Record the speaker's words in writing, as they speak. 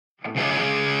I'm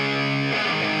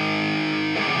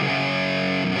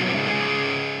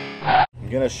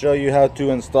going to show you how to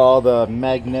install the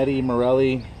Magneti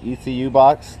Marelli ECU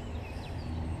box.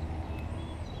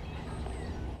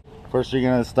 First, you're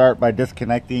going to start by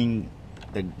disconnecting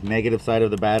the negative side of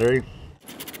the battery.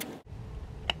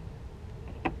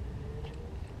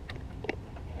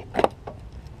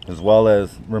 As well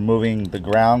as removing the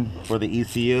ground for the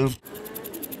ECU.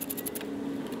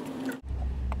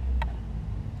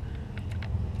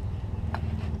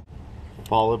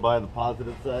 Followed by the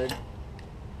positive side.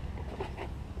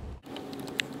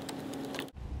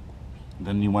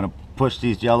 Then you want to push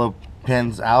these yellow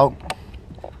pins out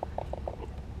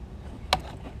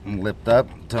and lift up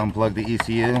to unplug the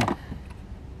ECU.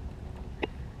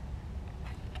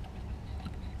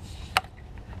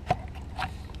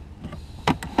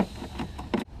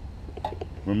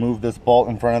 Remove this bolt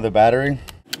in front of the battery.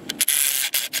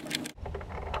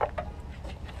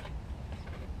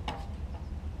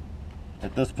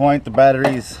 At this point, the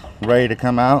battery's ready to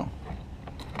come out.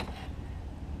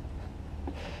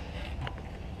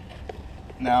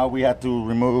 Now we have to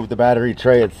remove the battery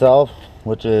tray itself,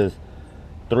 which is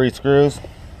 3 screws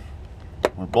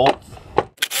or bolts.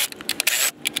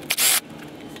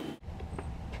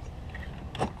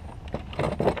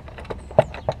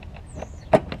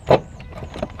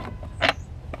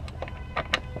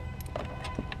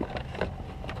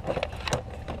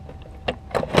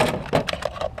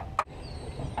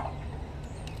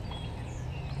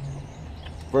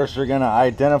 First, you're going to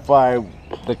identify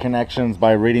the connections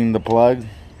by reading the plug.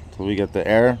 So we get the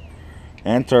air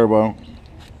and turbo.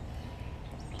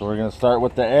 So we're going to start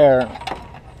with the air,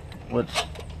 which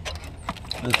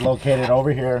is located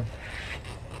over here,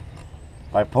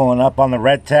 by pulling up on the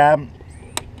red tab,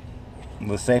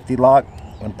 the safety lock,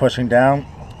 and pushing down.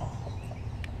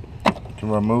 You can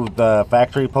remove the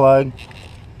factory plug,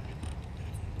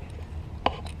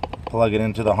 plug it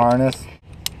into the harness.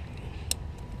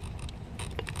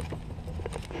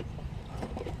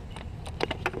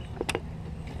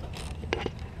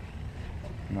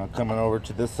 Now coming over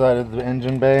to this side of the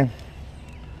engine bay,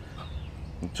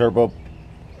 the turbo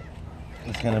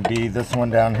is going to be this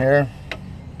one down here.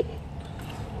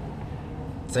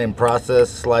 Same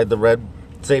process, slide the red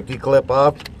safety clip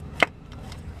off,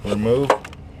 remove.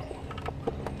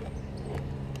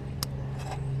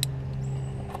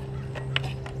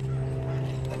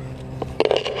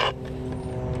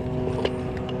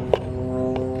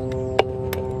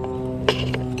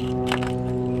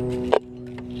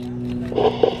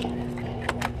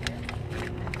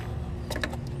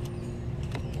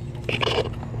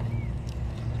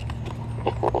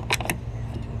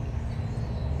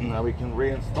 Now we can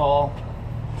reinstall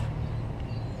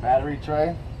battery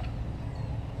tray.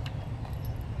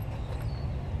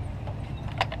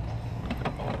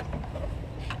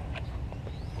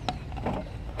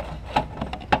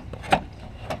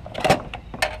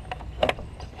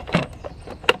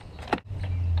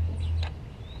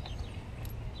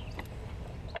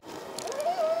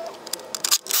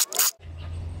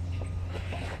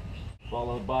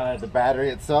 Followed by the battery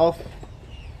itself.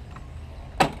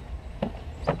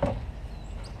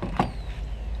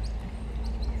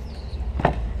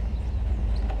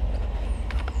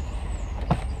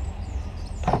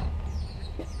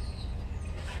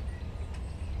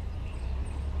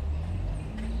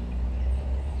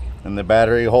 And the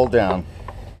battery hold down.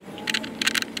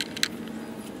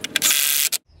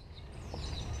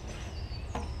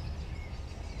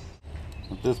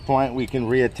 At this point, we can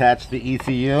reattach the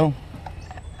ECU.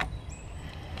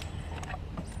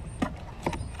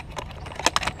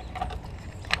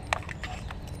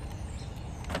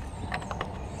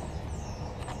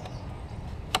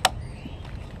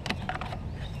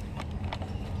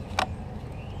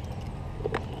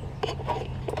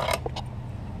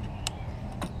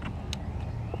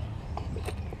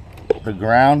 The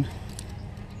ground,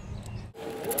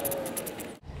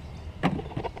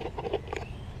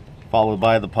 followed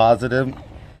by the positive,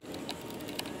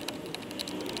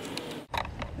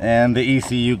 and the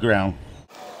ECU ground.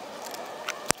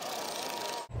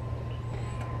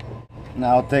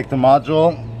 Now I'll take the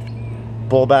module,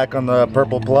 pull back on the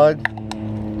purple plug,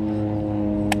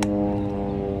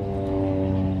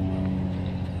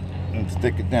 and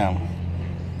stick it down.